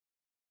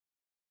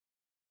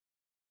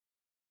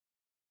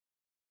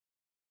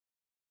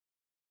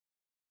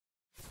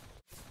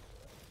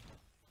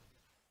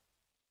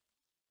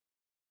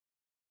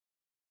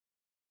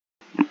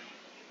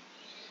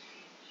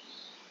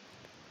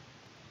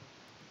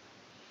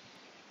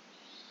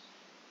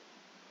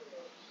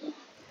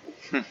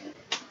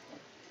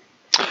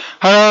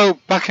Hello,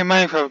 back in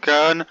Minecraft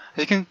again. As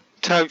you can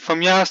tell from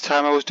last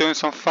time, I was doing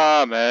some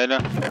farming.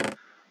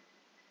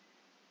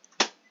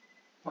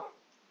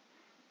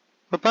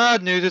 The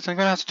bad news is I'm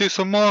going to have to do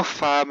some more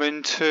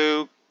farming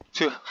to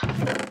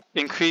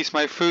increase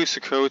my food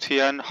security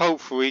and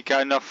hopefully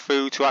get enough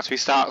food to actually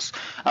start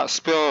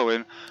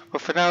exploring. But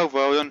for now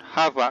though, I don't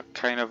have that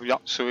kind of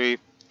luxury.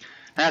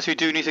 And as we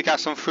do need to get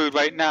some food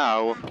right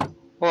now,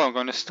 or I'm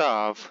going to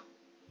starve.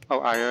 Oh,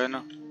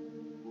 iron.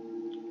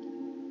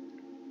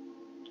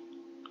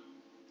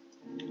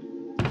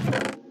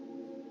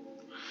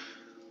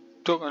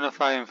 Don't got enough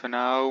iron for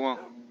now.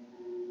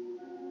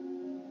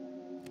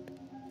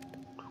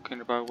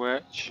 Talking about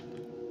which.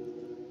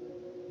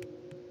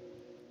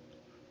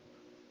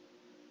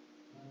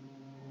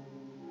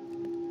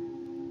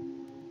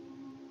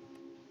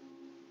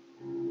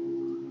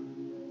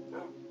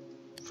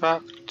 In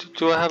fact,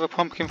 do I have a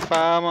pumpkin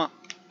farm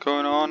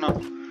going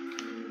on?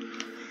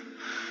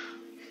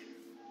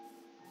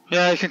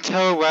 Yeah, you can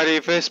tell already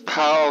this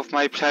part of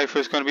my playthrough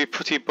is going to be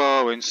pretty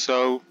boring,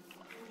 so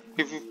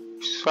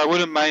I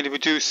wouldn't mind if we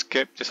do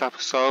skip this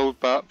episode,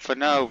 but for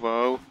now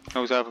though,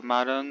 those other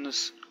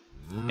matters.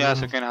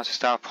 Yes, I'm going to have to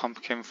start a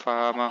pumpkin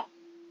farm.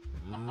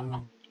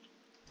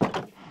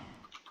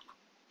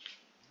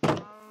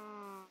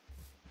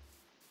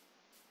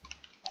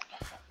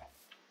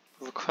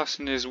 The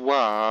question is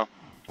where?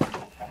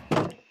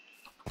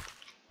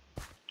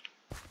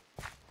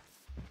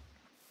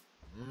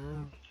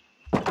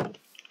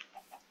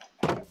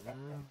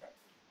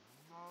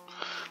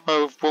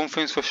 Well, one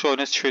thing's for sure,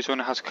 this tree's going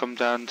to have to come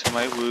down to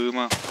my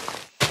room.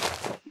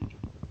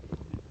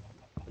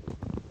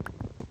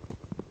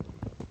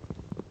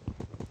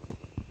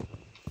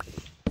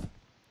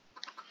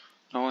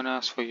 No one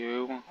asked for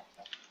you.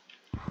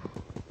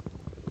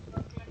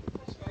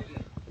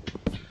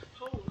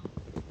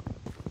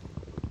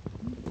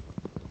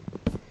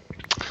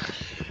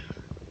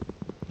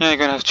 Yeah, I'm going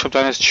to have to chop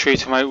down this tree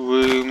to my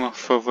room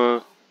for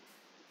the...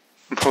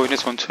 I'm probably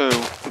this one too.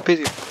 I'm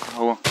busy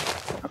now.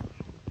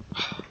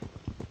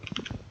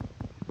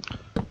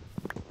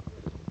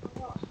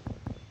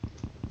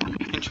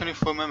 In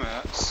 24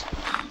 minutes.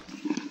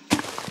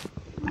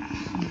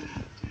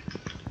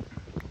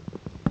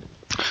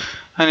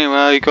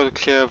 Anyway, you got to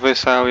clear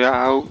this area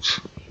out.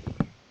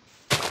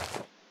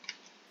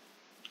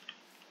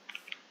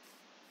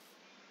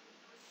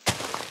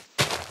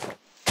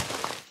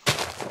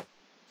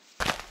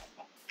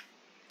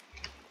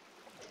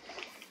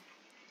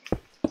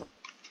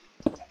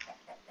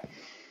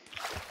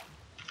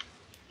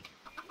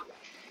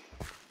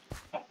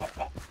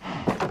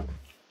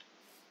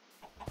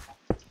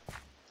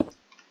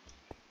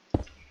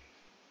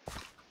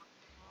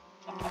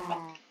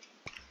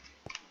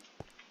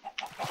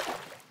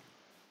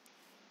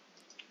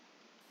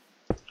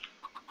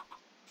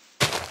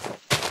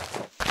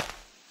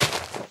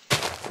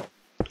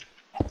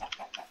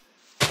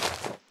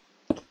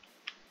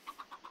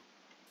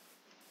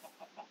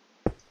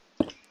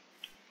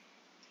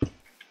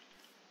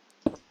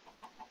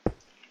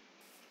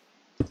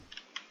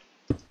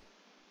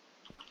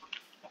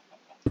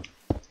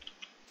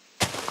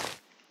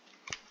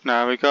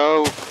 There we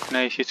go,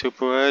 nice little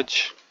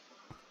bridge,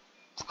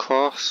 of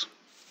course.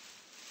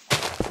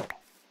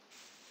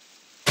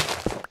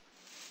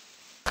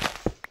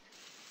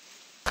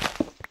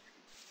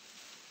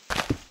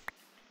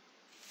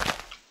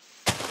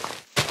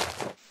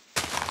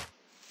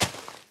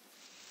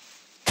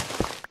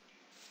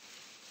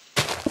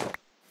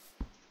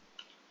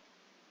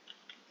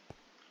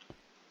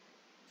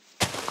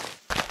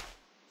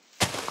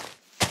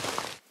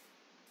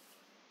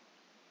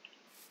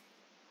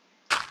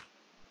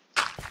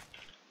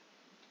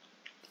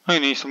 I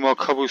need some more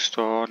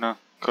cobblestone.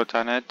 God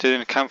damn it,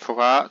 didn't account for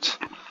that.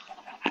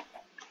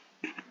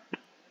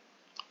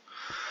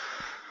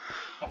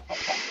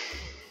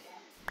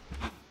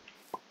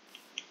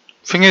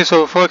 Thing is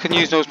though, before I can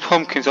use those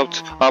pumpkins up,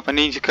 I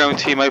need to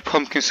guarantee my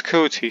pumpkin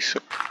security, so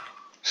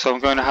I'm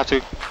going to have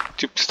to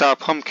start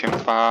a pumpkin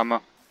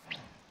farm.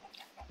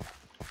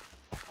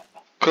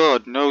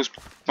 God knows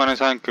when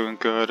it's aren't going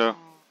good.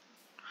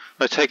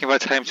 They're taking their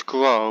time to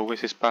grow,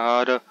 which is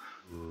bad.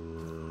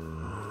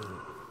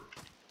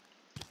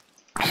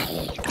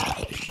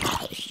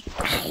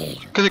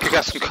 Because we could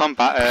get some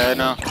combat in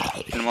a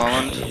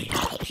moment.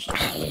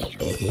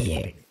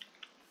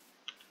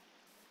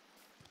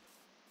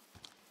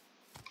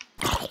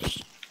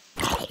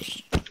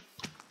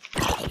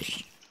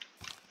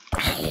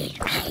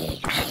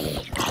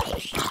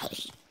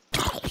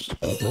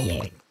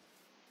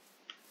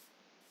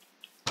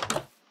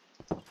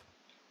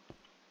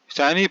 Is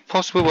there any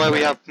possible way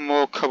we have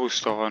more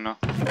cobblestone?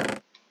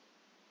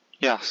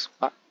 Yes,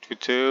 that we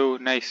do.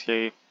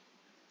 Nicely.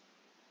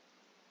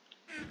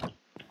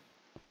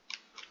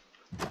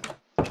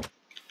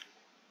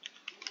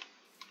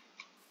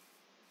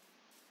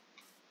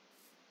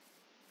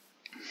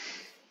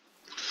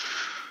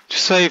 To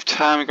save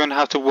time, we're going to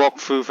have to walk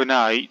through the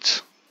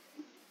night,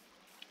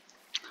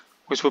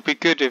 which would be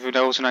good if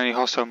there wasn't any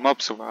hostile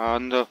mobs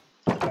around.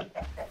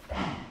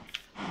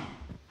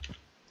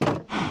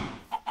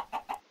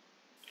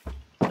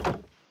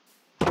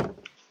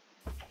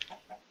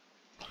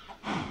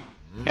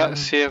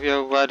 Let's see if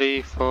you're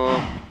ready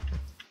for...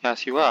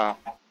 Yes, you are.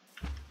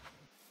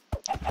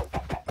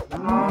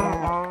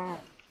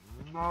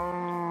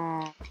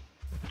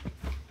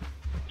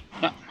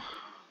 Yeah.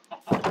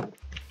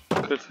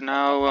 Good for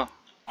now.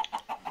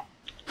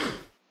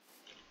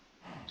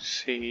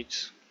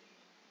 Seeds.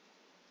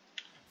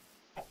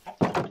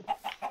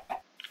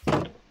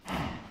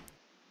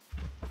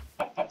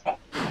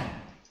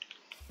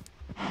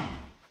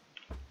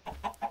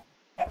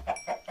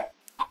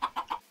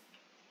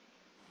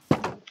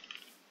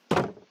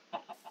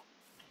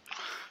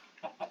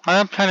 I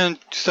am planning on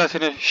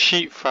starting a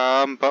sheep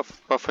farm, but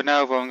for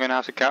now I'm going to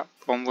have to get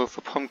on with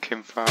a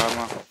pumpkin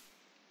farm.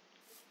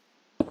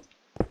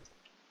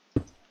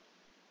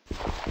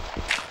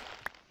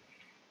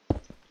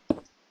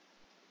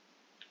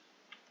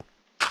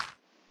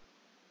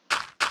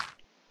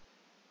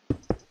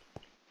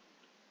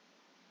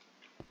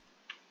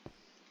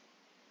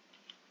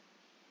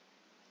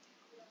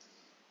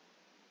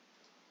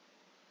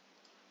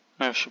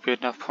 There should be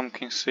enough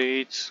pumpkin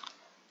seeds.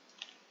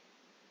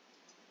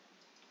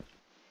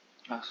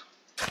 Yes.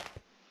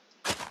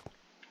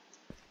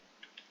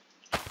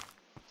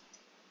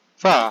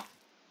 There.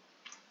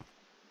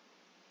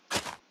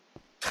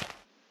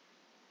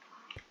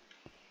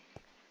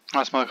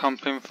 That's my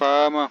pumpkin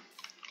farm.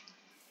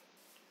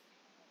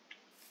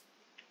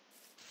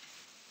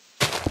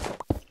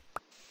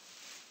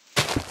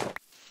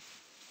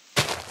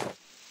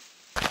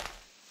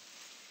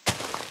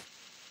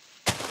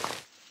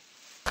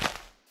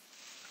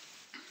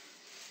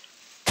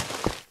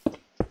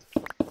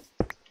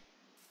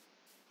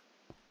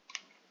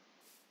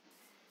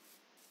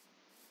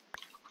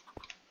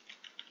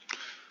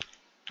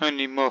 I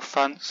need more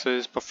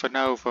fences, but for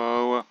now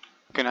though, I'm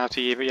going to have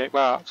to eat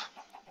that.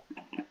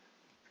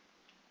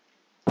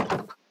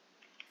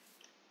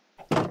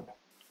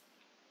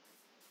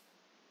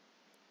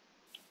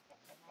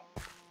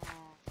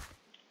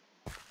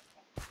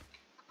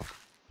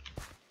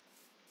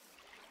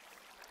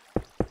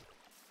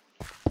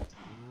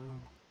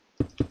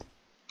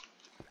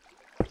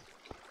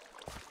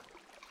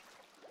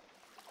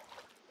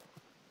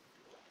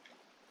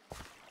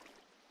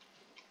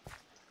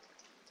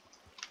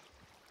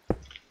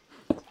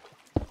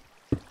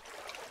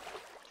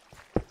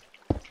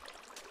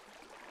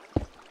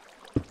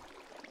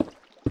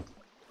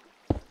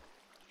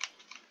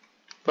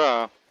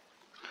 There.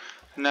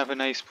 Another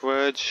nice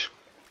bridge.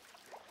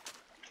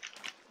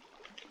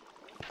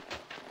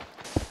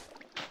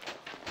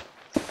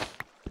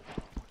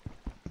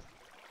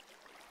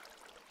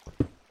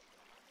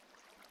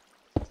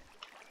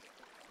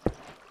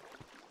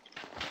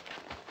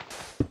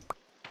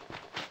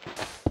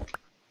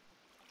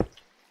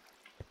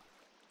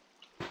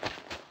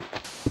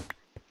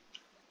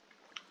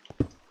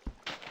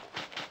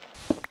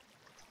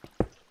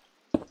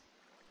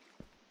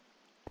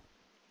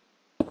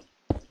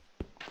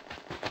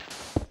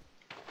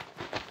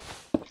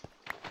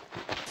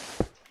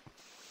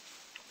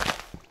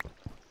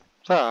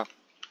 There.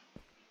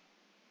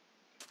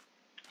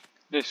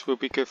 This will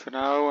be good for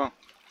now.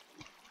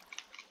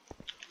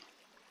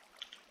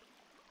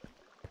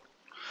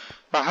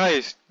 My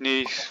highest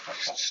needs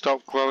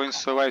stop growing,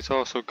 so it's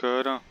also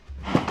good.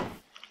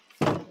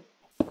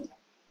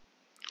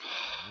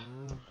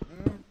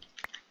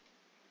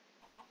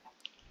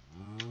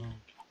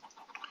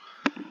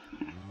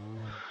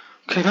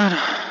 Okay then.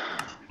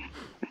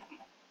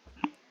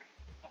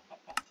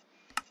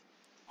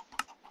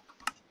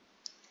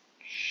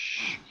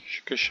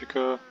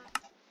 Sugar.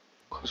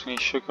 Cause we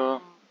need sugar.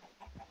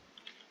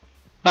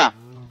 Ah.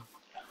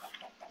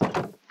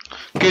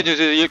 Good news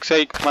is it looks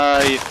like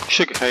my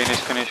sugar cane is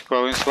finished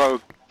growing, so that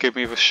will give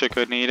me the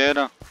sugar needed.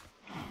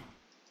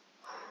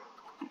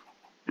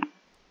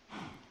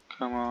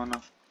 Come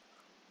on.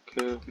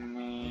 Give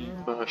me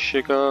the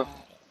sugar.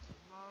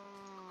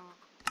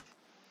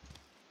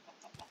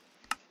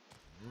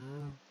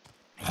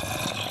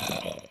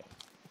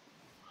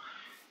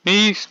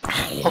 These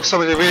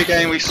some of the really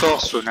getting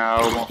resourceful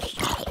now.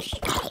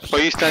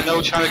 But you stand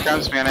no chance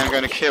against me and I'm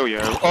going to kill you.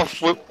 Off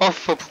the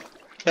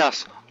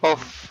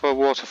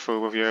water through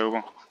with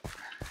you.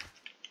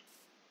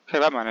 Okay,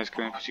 that man is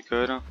going pretty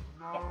good.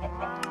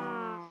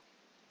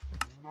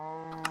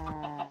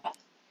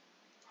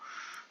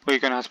 We're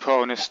going to have to put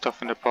all this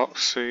stuff in the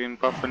box soon,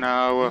 but for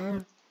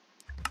now...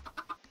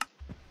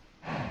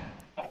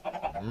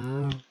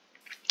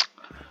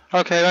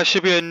 Okay, that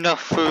should be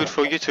enough food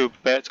for you to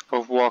bit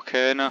of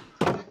walking.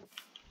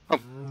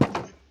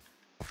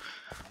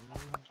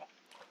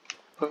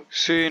 But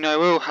soon I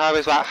will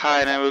harvest that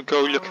high and I will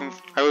go looking.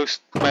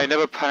 My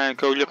never plan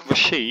to go looking for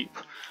sheep,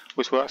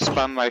 which will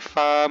expand my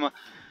farm.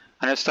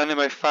 And expanding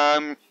my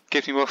farm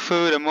gives me more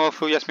food, and more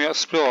food lets me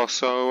explore.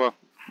 So,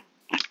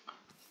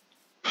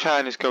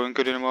 plan is going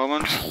good in the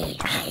moment.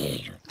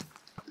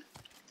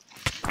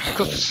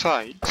 Good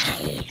sight.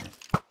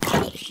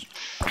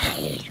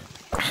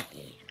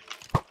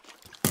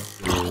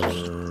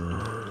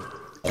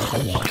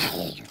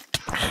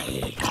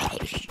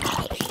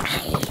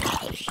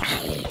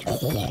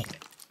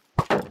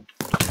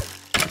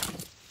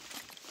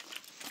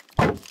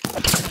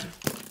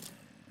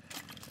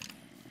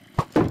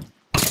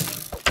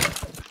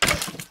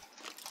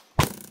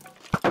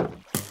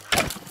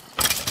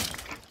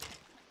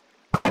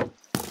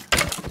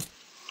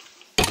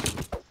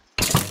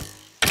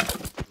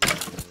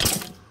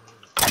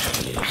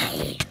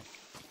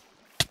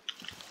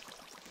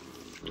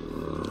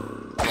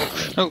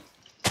 Oh!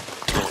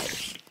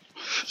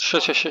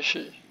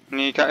 Shit.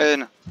 Need to get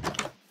in.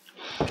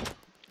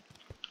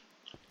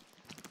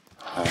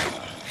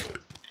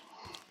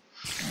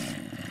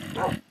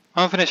 I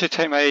don't think I should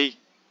take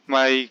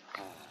my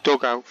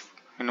dugout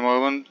in the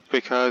moment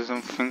because I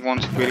don't think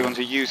really want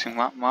to use him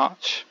that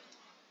much.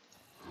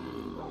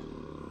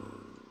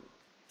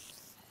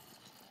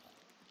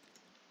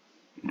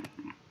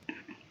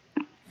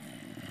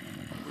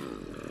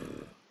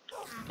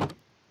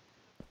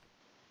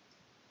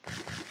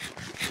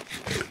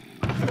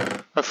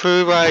 A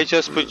throughway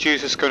just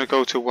produced is going to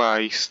go to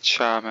waste,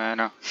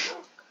 Charmander.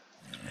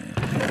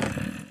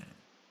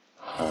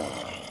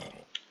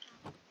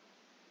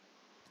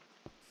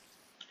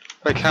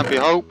 But it can't be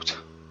hoped.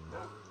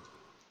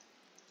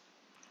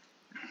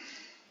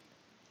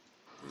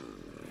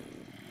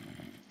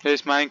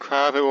 This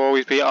Minecraft, it will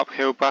always be an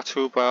uphill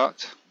battle,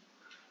 but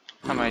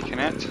I'm making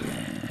it.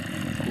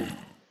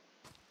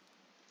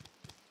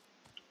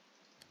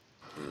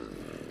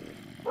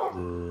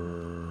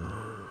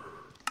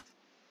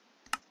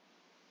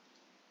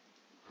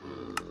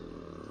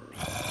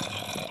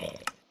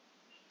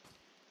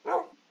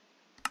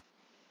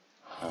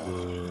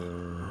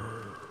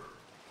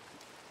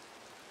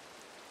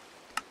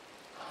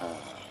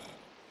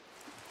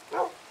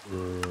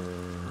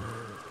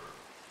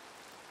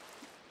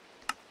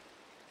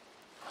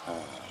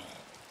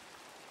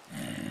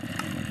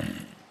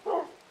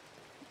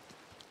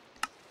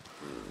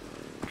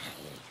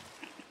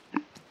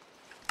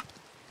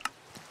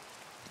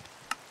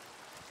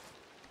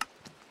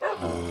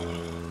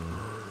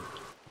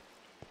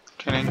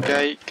 Killing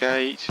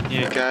gate,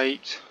 near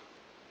gate.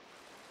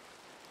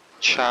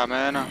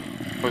 Charmander.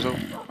 Was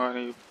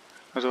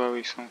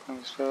already something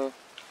as well.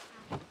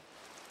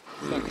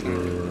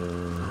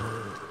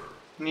 Thinking.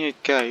 Near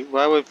gate,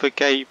 where would the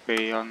gate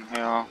be on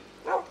here?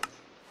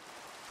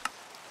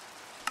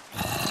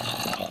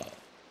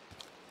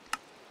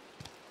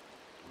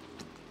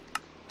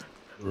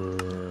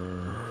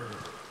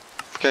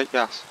 Gate,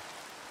 yes.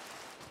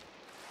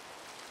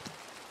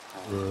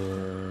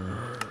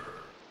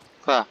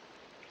 There.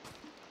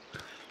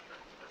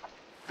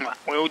 That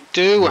will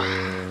do.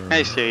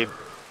 Hey Steve.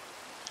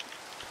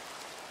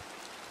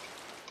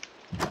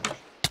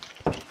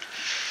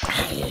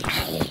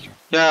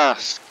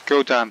 Yes,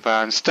 go down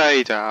there and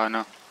stay down.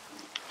 I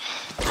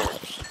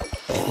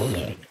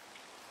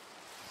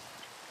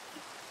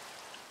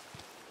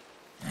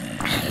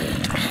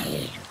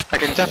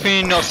can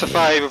definitely not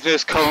survive with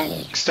this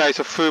current state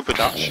of food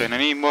production. I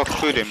need more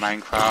food in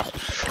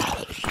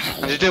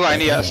Minecraft. And to do what I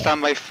need to expand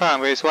my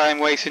farm, which is why I'm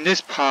wasting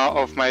this part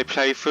of my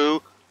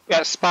playthrough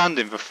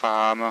expanding the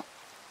farm.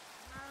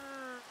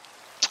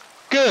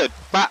 Good!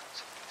 That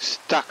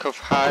stack of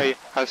hay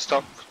has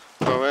stopped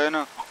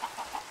growing.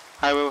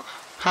 I will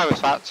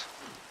harvest that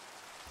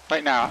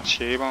right now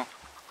actually. Well,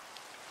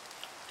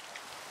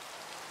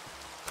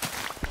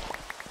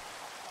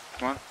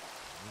 come on.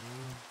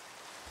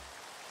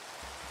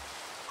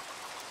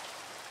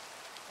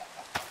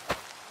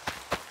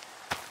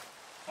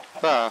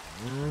 There.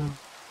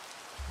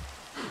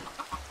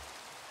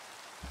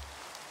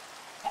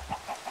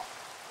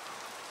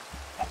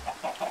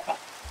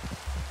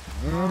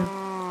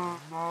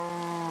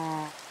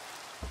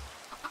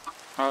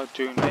 I'll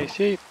do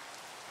Macy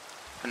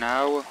for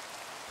now.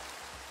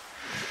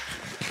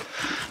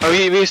 I'll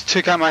eat this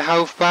to get my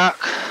health back.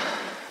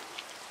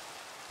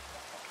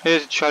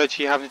 Here's a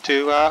strategy having to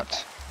do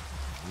that.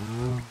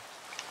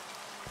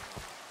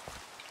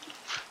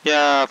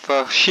 Yeah,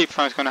 the sheep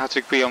farm is going to have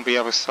to be on the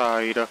other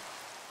side.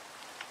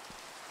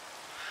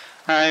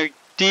 I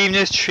deem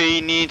this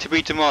tree need to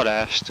be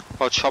demolished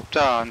or chopped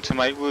down to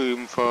make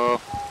room for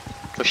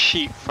the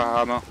sheep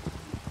farm.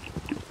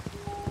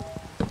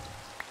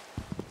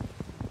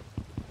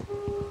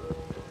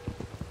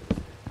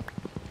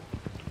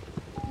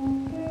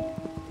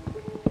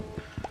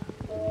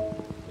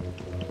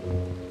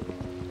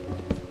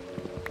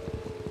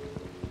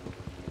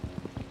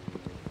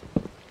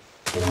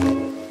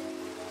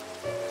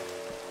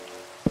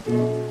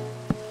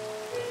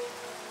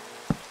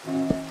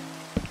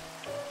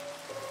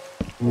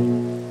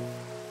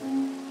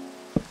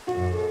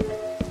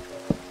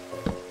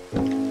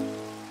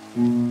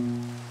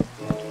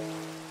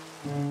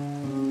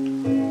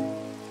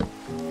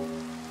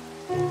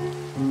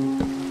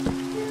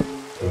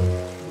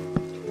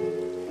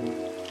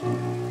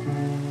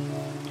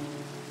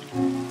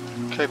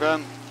 Okay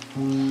then.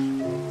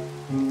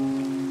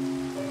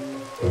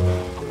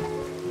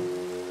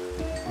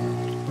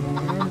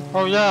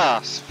 Oh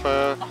yes,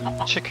 for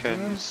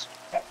chickens.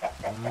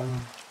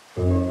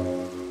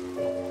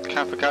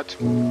 Can't forget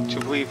to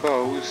breathe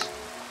those.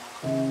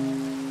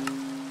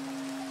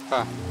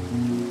 Ah.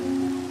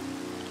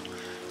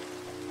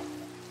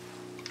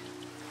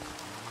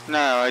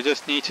 Now I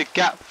just need to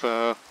get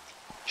the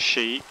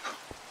sheep.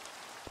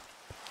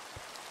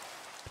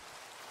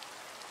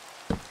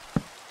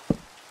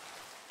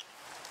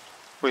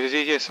 Which is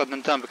easier said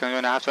than done because I'm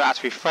going to have to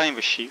actually frame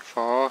the sheep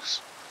for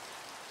us.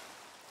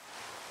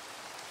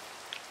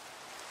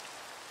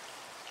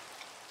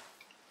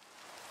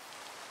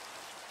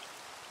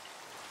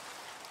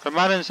 The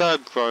melons are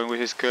growing,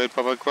 which is good,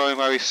 but they're growing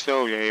very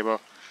slowly.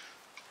 But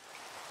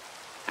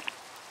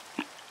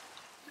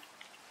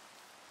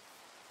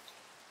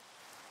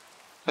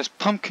there's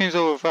pumpkins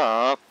over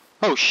there.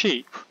 Oh,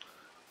 sheep.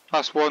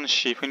 That's one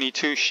sheep. We need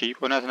 2 sheep.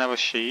 Oh, there's another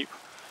sheep.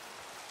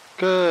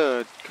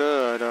 Good,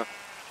 good.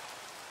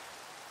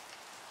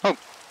 Oh,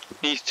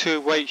 these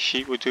 2 white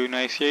sheep will do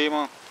nicely.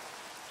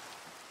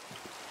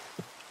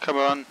 Come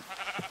on.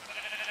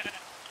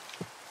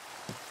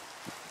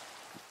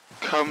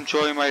 Come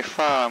join my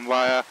farm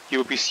where you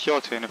will be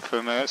slaughtering for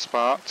a minute,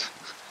 Spot.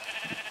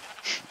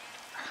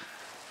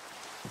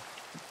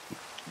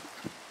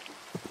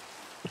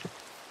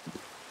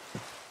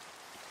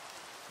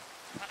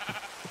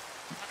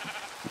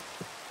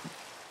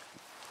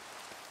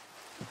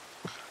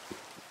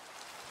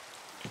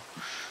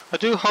 I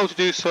do hope to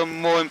do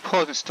some more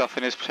important stuff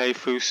in this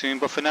playthrough soon,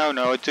 but for now,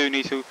 no, I do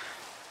need to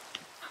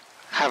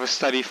have a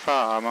steady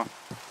farm.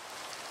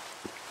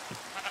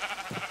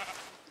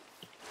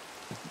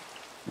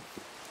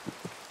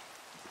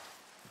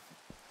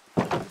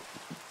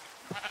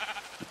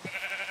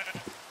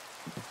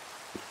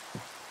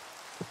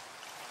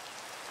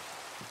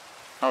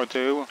 I'll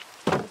do.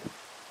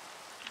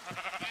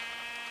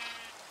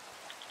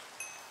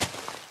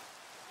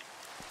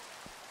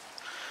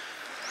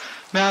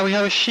 Now we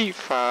have a sheep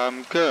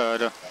farm,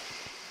 good.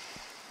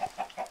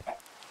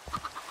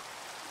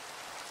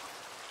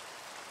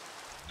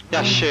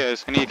 Yeah,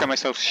 shears. I need to get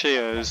myself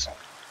shears.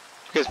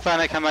 Because then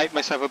I can make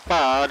myself a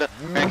bard,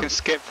 and I can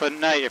skip the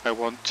night if I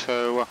want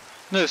to.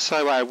 No,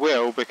 so I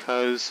will,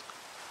 because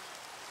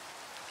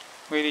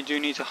really do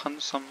need to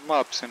hunt some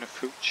mobs in the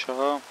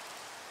future.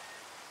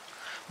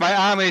 My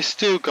army is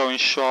still going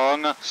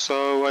strong,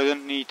 so I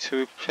don't need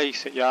to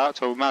replace it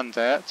yet, or mend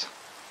it.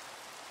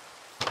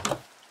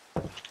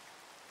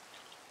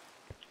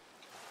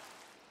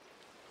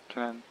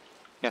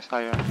 Yes,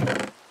 I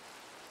am.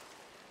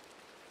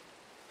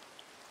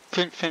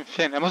 Flint, flint,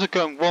 flint. I must have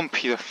gotten 1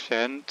 piece of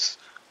flint.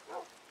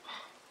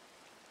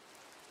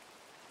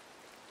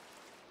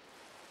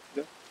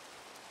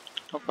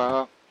 Not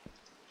bad.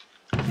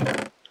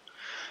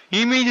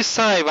 You mean to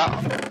say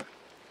that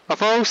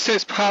of all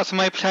 6 parts of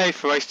my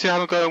playthrough, I still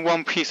haven't gotten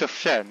 1 piece of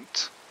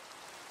flint?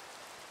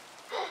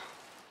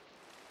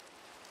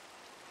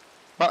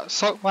 But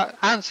so that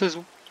answers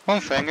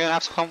one thing. I'm gonna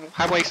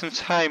have to waste some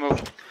time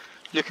of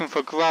looking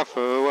for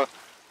gravel.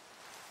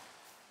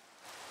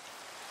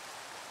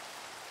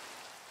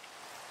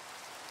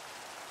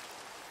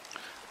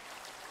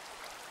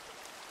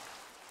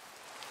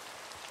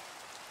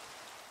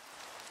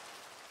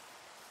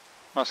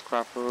 That's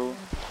gravel.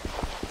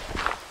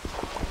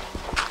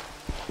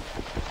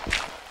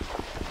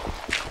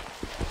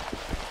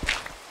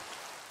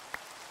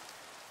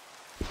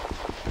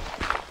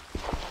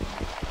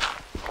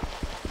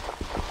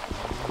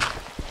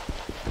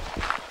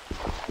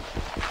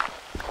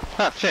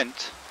 Ah,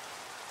 flint.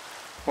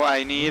 What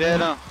I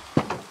needed.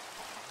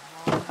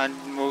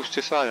 And most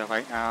desire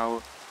right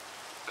now.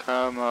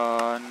 Come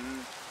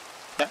on.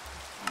 Yeah.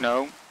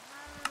 No.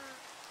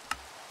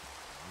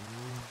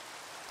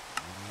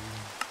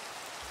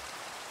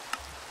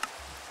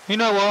 You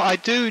know what? I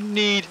do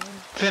need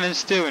flint and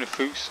steel in the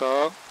fruit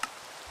saw.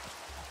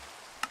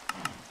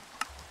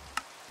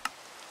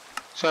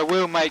 So I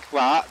will make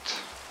that.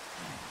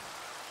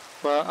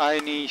 But I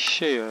need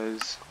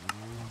shears.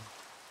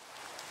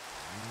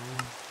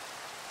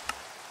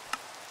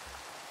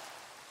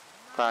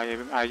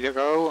 There you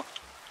go.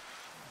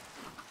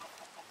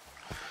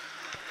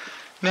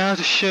 Now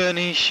the shear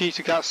needs she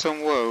to get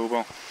some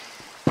wool.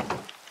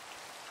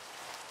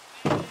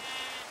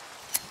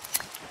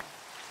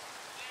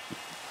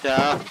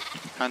 Yeah,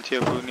 plenty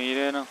of wool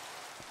needed.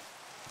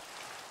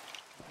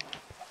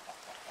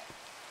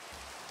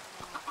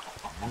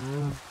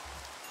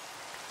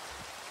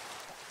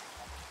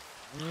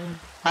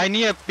 I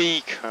need a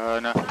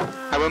beacon.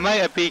 I will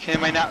make a beacon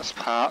in my next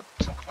part.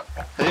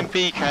 I didn't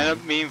beacon, I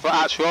don't mean the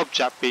actual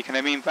object beacon,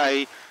 I mean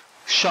a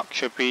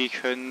structure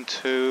beacon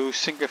to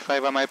simplify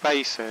where my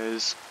base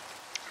is.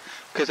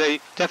 Because I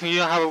definitely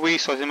don't have a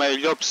resource in my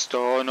job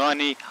store nor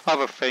any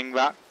other thing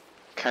that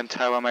can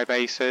tell where my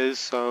base is,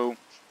 so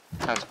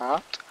that's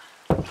that.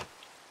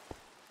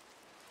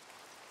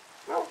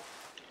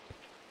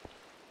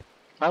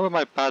 Where would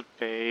my bed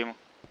be? I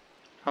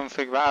haven't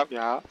figured that out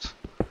yet.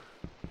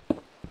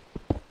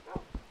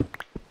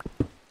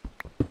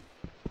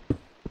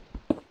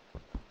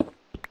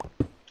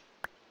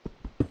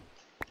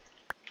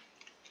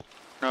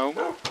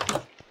 No.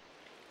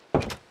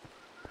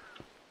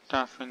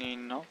 Definitely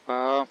not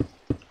there.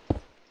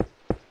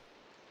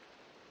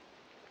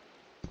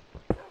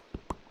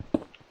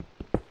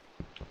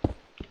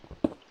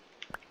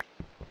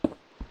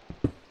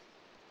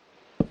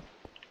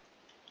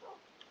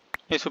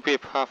 This would be a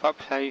perfect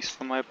place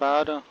for my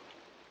bed.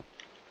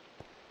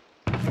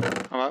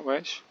 Alright,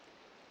 which?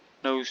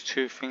 Those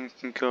 2 things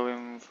can go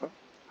in for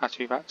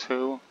actually that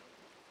too.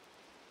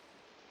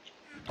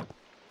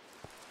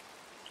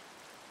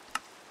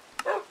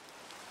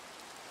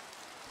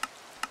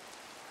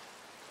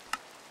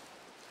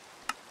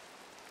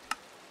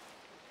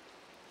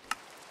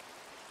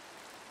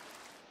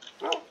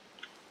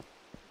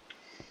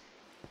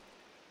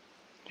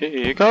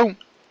 Here you go.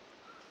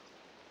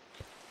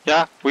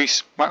 Yeah,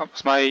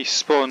 that's my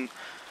spawn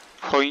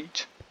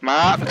point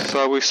mark,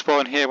 so we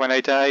spawn here when they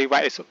die.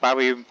 That is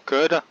very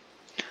good.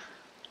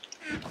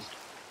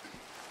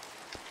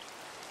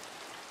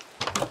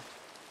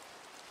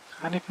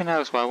 Anything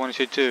else what I wanted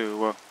to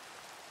do?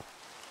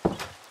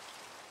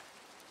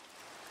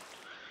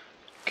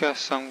 Get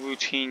some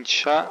routine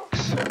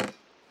checks.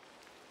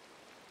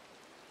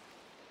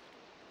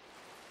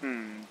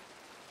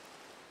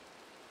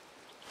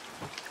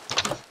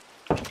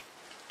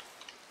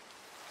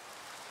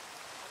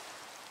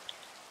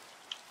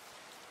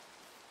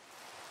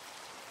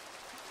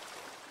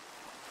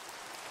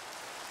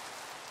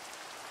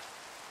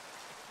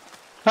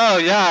 Oh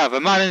yeah,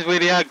 the melons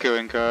really are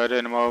going good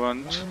in the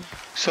moment.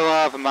 So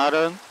are the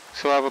melon,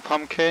 so are the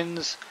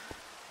pumpkins.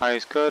 That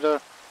is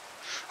good.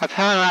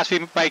 Apparently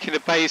actually making the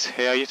base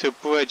here, you used a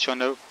bridge on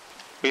the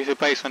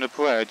base on the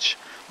bridge,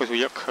 which would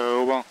look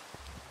cool.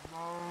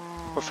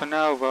 But for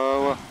now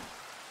though,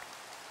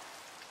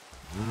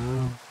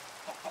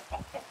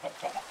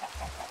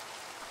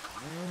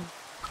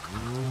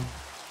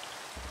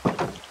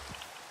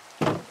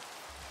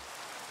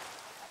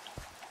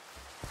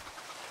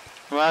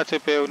 we're out to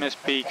build this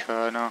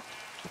beacon now.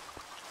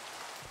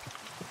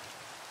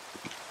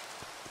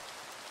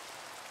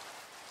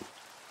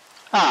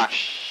 Ah,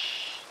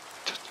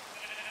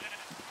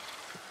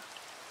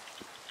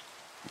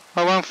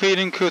 well, I'm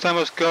feeling good. I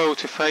must go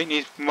to fight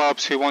these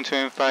mobs who want to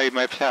invade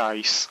my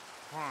place.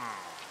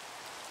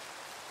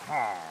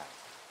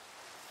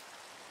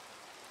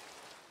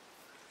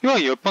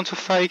 You a bunch of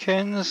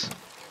fakins?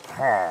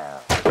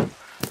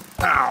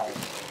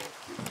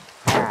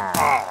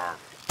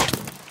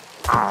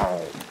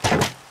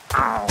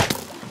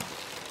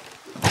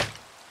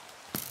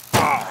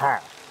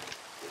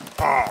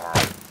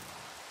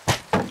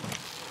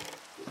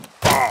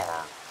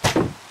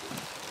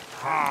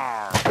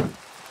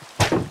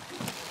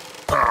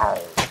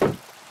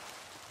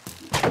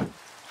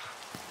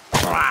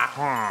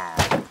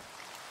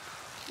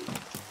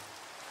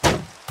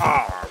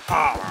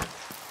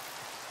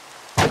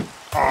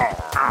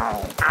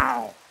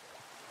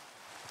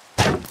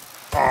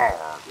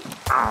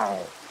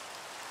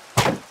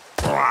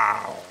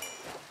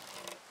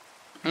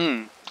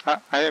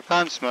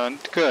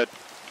 Advancement, good.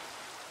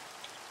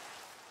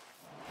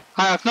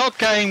 I have not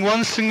gained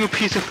one single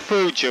piece of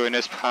food during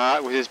this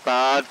part, which is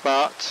bad,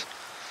 but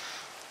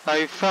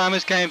my farm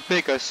is getting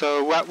bigger,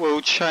 so that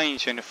will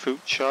change in the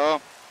future.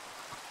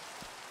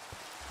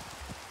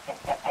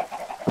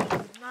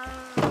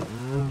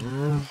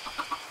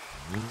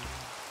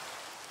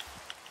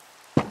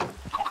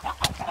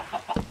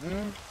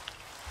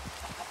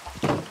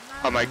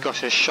 Oh my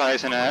gosh, it's shy,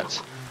 isn't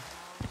it?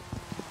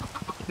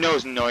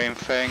 Those annoying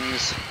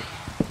things.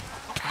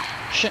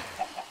 Shit.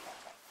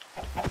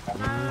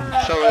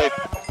 Sorry,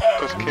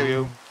 got to kill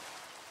you.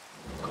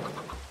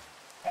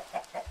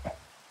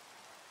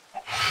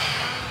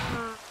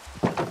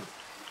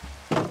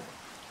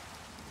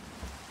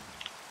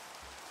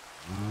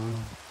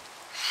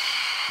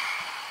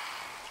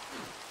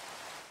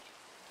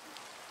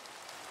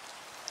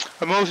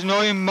 The most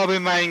annoying mob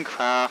in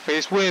Minecraft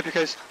is weird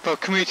because the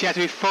community had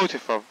to be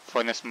voted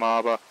for this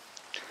mob.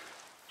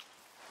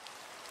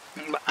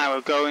 I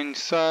will go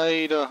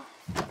inside.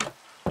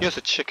 Here's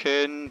a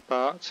chicken,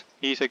 but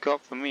he's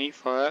got the meat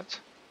for it.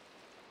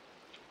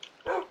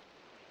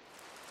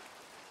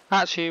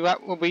 Actually,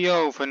 that will be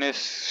over in this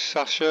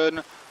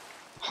session.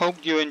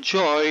 Hope you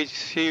enjoyed.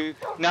 See you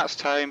next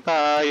time.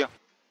 Bye.